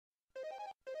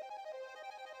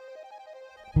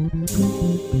Damn,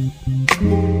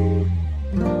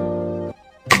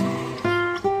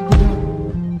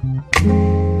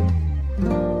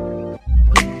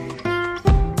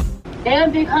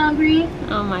 big hungry.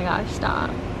 Oh my gosh, stop.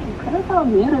 You could have told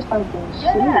me or something.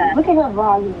 Yeah. Shit. Look at her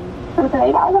vlogging. Okay,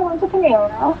 you guys want to Camille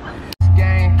now.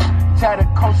 Game. Tell the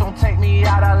coach don't take me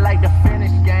out. I like to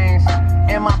finish games.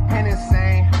 And my pen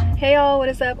insane. Hey y'all, what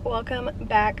is up? Welcome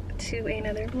back to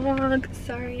another vlog.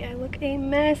 Sorry, I look a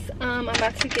mess. I'm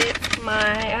about to get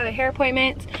I have a hair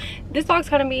appointment. This vlog's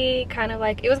gonna be kind of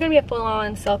like, it was gonna be a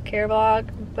full-on self-care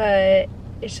vlog, but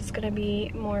it's just gonna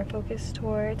be more focused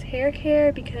towards hair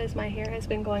care because my hair has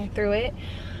been going through it.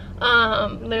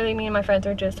 Literally me and my friends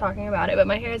were just talking about it, but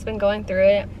my hair has been going through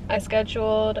it. I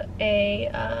scheduled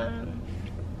a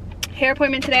hair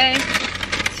appointment today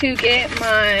to get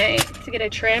a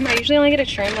trim. I usually only get a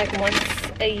trim like once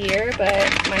a year,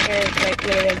 but my hair like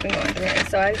literally has been going through it.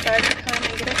 So I decided to come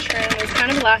and get a trim. It was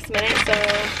kind of last minute, so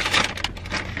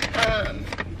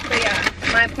but yeah,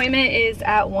 my appointment is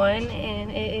at 1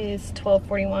 and it is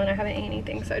 12:41. I haven't ate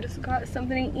anything, so I just got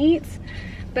something to eat.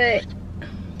 But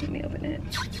let me open it.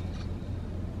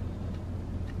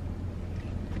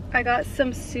 I got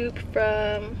some soup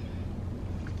from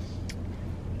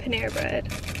Panera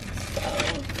Bread. So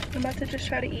I'm about to just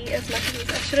try to eat as much as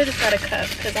I should have just got a cup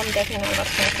because I'm definitely not about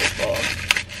to finish this bowl.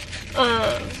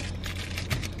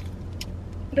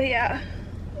 But yeah.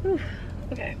 Oof.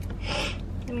 Okay.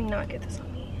 Let me not get this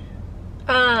on me.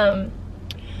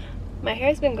 My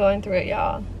hair's been going through it,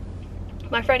 y'all.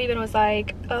 My friend even was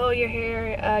like, oh, your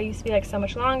hair used to be like so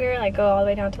much longer, like go all the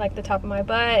way down to like the top of my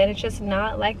butt, and it's just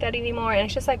not like that anymore, and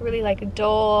it's just like really like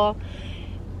dull.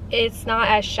 It's not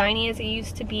as shiny as it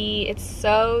used to be. It's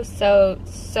so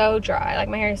dry. Like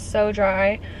my hair is so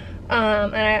dry.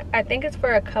 And I think it's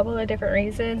for a couple of different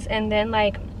reasons. And then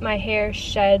like my hair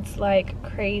sheds like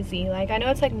crazy. Like I know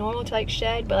it's like normal to like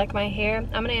shed, but like my hair,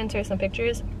 I'm gonna insert some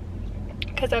pictures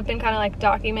because I've been kind of like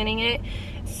documenting it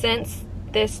since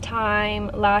this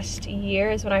time last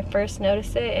year is when I first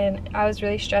noticed it, and I was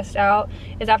really stressed out.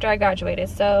 Is after I graduated.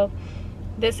 So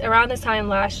around this time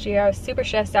last year I was super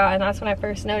stressed out, and that's when I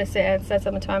first noticed it and said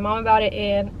something to my mom about it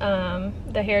and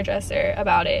the hairdresser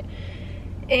about it.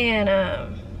 And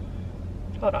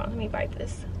hold on, let me bite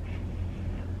this.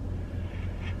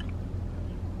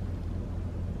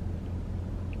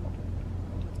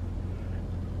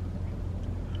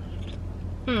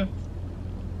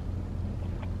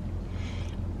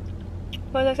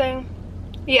 What was I saying?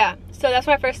 Yeah, so that's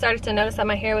when I first started to notice that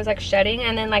my hair was like shedding,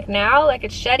 and then like now like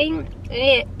it's shedding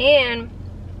and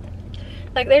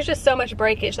like there's just so much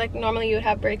breakage. Like normally you would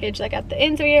have breakage like at the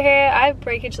ends of your hair. I have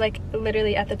breakage like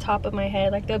literally at the top of my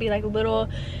head. Like there'll be like little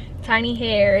tiny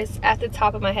hairs at the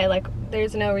top of my head, like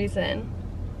there's no reason.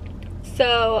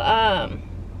 So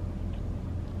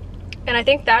and I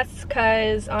think that's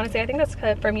because, honestly, I think that's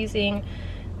because from using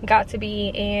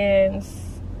Got2b and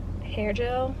hair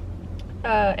gel,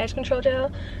 edge control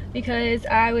gel, because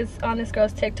I was on this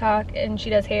girl's TikTok and she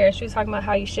does hair. She was talking about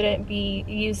how you shouldn't be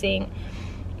using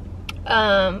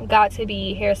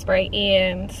Got2b hairspray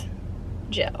and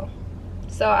gel.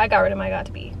 So I got rid of my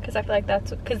Got2b because I feel like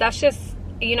that's just,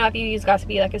 you know, if you use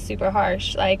Got2b, like it's super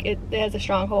harsh, like it has a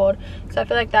strong hold. So I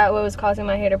feel like that was causing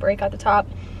my hair to break at the top.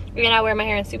 And I wear my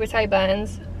hair in super tight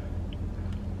buns.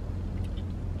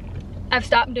 I've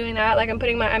stopped doing that. Like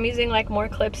I'm using like more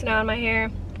clips now in my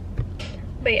hair.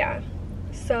 But yeah,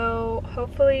 so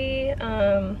hopefully,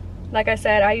 like I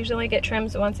said, I usually get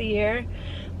trims once a year,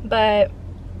 but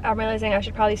I'm realizing I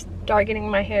should probably start getting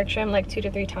my hair trimmed like 2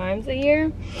 to 3 times a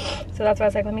year. So that's why I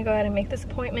was like, let me go ahead and make this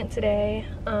appointment today.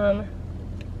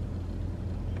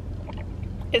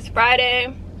 It's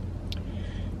Friday.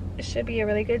 It should be a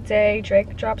really good day.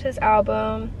 Drake dropped his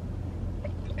album.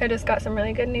 I just got some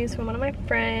really good news from one of my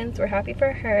friends. We're happy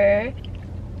for her.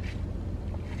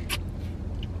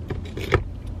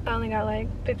 I only got like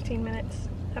 15 minutes.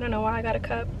 I don't know why I got a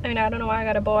cup. I mean, I don't know why I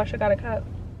got a bowl. I should got a cup.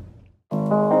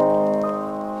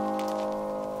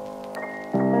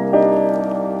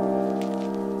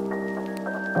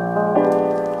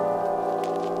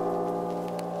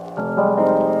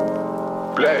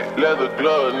 Black leather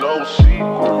glove, no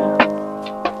sequin.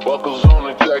 Buckles on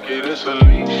the jacket, it's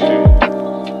elite shit.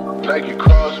 Nike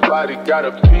crossbody, got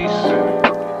a piece in it.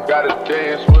 Gotta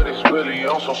dance, but it's really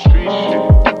on some street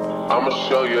shit. I'ma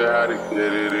show you how to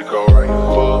get it. It go right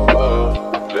foot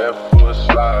up, left foot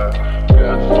slide,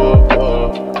 left foot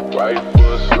up, right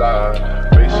foot slide.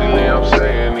 Basically, I'm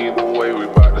saying either way we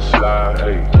bout to slide.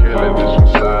 Hey, killing this one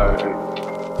side.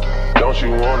 Hey. Don't you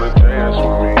wanna dance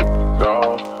with me?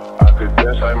 No, I could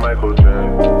dance like Michael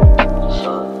Jackson.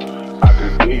 I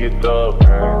could get you the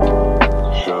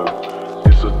pain.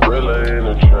 gorilla in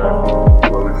a trap.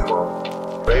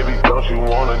 Baby, don't you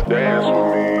wanna dance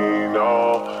with me?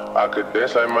 No, I could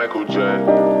dance like Michael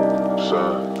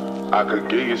Jackson. I could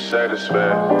give you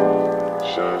satisfaction.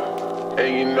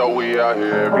 And you know we out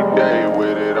here every day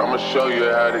with it. I'ma show you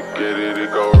how to get it. It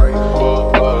go right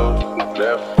foot up,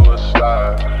 left foot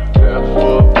slide, left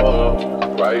foot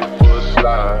up, right foot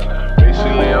slide.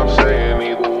 Basically I'm saying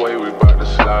either way we bout to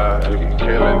slide. If you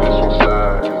can't let this one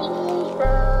slide.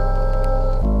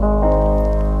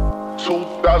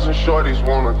 2,000 shorties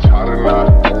wanna tie the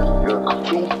knot.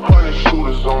 200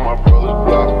 shooters on my brother's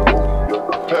block.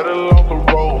 Pedal off the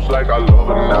roads like I love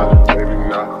it not, maybe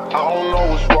not. I don't know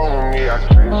what's wrong with me, I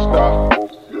can't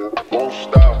stop, won't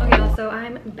stop. Okay, y'all, so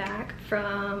I'm back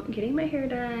from getting my hair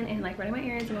done and like running my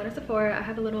errands and going to Sephora. I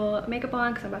have a little makeup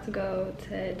on because I'm about to go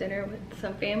to dinner with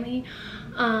some family.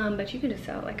 But you can just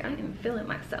tell, like, I am feeling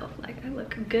myself. Like, I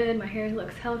look good, my hair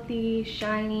looks healthy,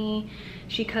 shiny.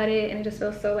 She cut it and it just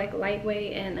feels so like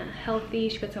lightweight and healthy.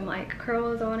 She put some like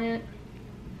curls on it.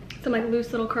 Some like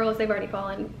loose little curls. They've already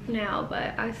fallen now,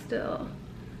 but I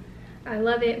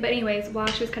love it. But anyways, while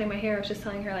she was cutting my hair, I was just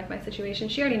telling her like my situation.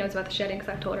 She already knows about the shedding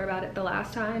because I've told her about it the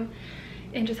last time,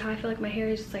 and just how I feel like my hair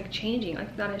is just like changing. Like,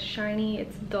 it's not as shiny,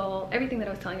 it's dull, everything that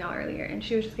I was telling y'all earlier. And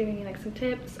she was just giving me like some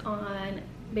tips on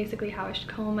basically how I should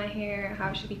comb my hair, how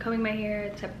I should be combing my hair,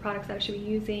 the type of products that I should be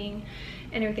using,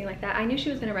 and everything like that. I knew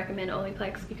she was going to recommend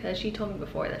Olaplex because she told me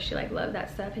before that she like loved that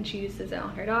stuff and she uses it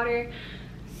on her daughter.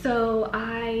 So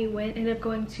I ended up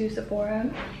going to Sephora.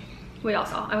 We all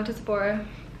saw. I went to Sephora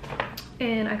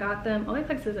and I got them.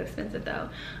 Olaplex is expensive though.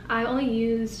 I only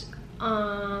used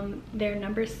their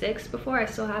number 6 before. I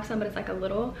still have some, but it's like a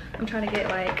little. I'm trying to get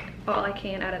like all I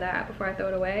can out of that before I throw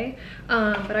it away.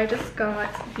 But I just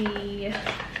got the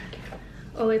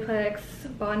Olaplex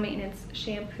Bond Maintenance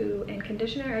shampoo and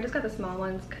conditioner. I just got the small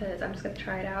ones because I'm just gonna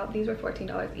try it out. These were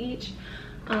 $14 each.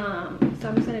 So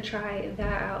I'm just gonna try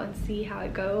that out and see how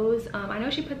it goes. I know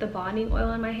she put the bonding oil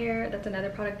on my hair. That's another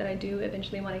product that I do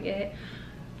eventually want to get.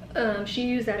 She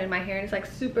used that in my hair and it's like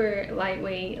super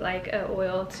lightweight, like an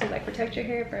oil to like protect your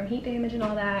hair from heat damage and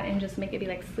all that, and just make it be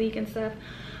like sleek and stuff.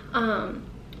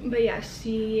 But yeah,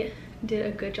 she did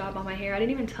a good job on my hair. I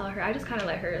didn't even tell her. I just kind of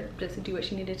let her just do what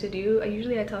she needed to do.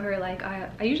 I tell her like I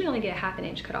usually only get ½ an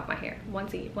inch cut off my hair one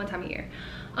time a year.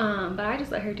 But I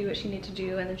just let her do what she needed to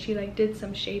do, and then she like did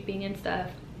some shaping and stuff,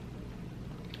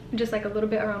 just like a little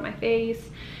bit around my face.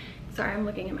 Sorry, I'm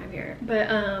looking in my mirror. But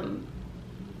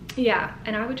yeah,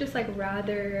 and I would just like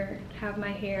rather have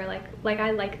my hair like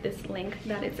I like this length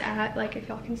that it's at, like if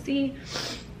y'all can see.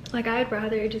 Like, I'd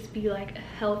rather it just be like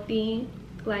healthy,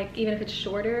 like even if it's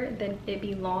shorter, than it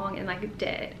be long and like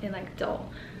dead and like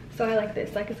dull. So I like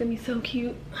this. Like, it's gonna be so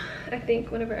cute, I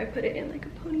think, whenever I put it in like a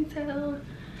ponytail.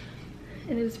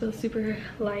 And it just feels super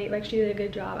light. Like, she did a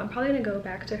good job. I'm probably gonna go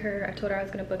back to her. I told her I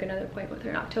was gonna book another appointment with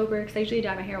her in October because I usually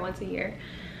dye my hair once a year,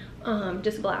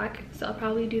 just black. So I'll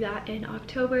probably do that in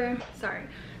October. Sorry.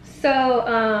 So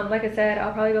like I said,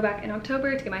 I'll probably go back in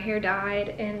October to get my hair dyed.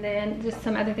 And then just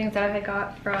some other things that I had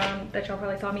got from, that y'all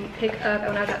probably saw me pick up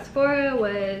when I was at Sephora,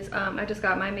 was I just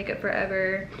got my Makeup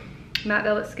Forever Matte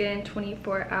Velvet Skin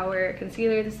 24-hour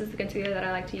concealer. This is the concealer that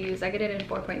I like to use. I get it in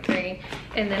 4.3.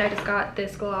 And then I just got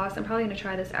this gloss. I'm probably gonna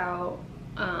try this out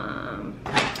in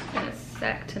a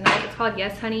sec tonight. It's called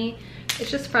Yes Honey.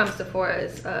 It's just from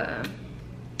Sephora's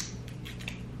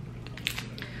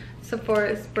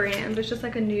brand. It's just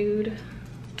like a nude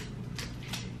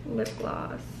lip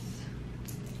gloss.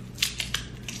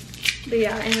 But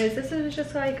yeah, anyways, this is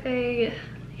just like a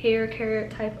hair care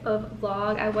type of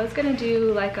vlog. I was gonna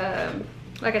do like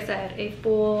I said, a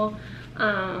full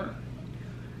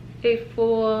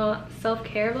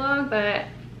self-care vlog,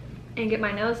 and get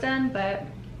my nails done. But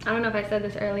I don't know if I said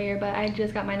this earlier, but I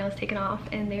just got my nails taken off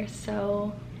and they're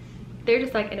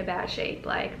just like in a bad shape.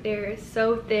 Like, they're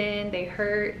so thin, they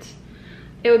hurt.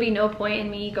 It would be no point in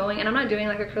me going, and I'm not doing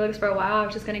like acrylics for a while. I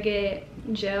was just gonna get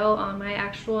gel on my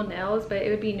actual nails, but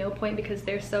it would be no point because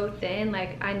they're so thin.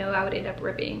 Like, I know I would end up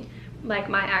ripping like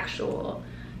my actual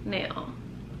nail.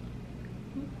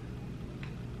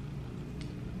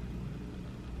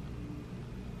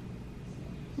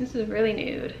 This is really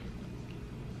nude.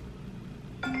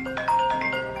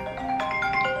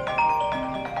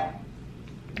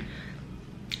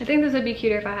 I think this would be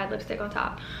cuter if I had lipstick on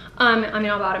top. I mean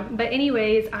on bottom. But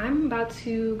anyways, I'm about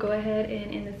to go ahead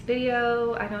and end this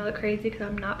video. I know I look crazy because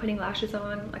I'm not putting lashes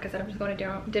on. Like I said, I'm just going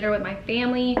to dinner with my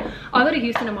family. I'll go to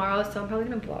Houston tomorrow, so I'm probably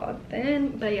gonna vlog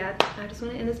then. But yeah, I just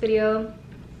want to end this video.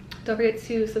 Don't forget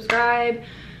to subscribe.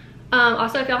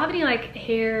 Also, if y'all have any like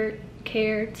hair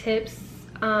care tips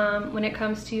when it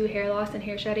comes to hair loss and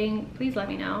hair shedding, please let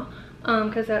me know.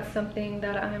 because that's something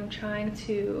that I'm trying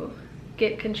to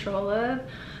get control of.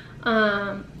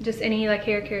 Just any like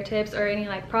hair care tips or any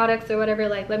like products or whatever,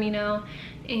 like let me know.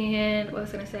 And what was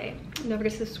I gonna say, don't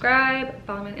forget to subscribe,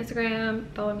 follow me on Instagram,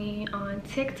 follow me on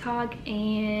TikTok,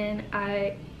 and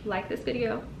I like this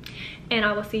video, and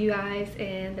I will see you guys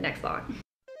in the next vlog.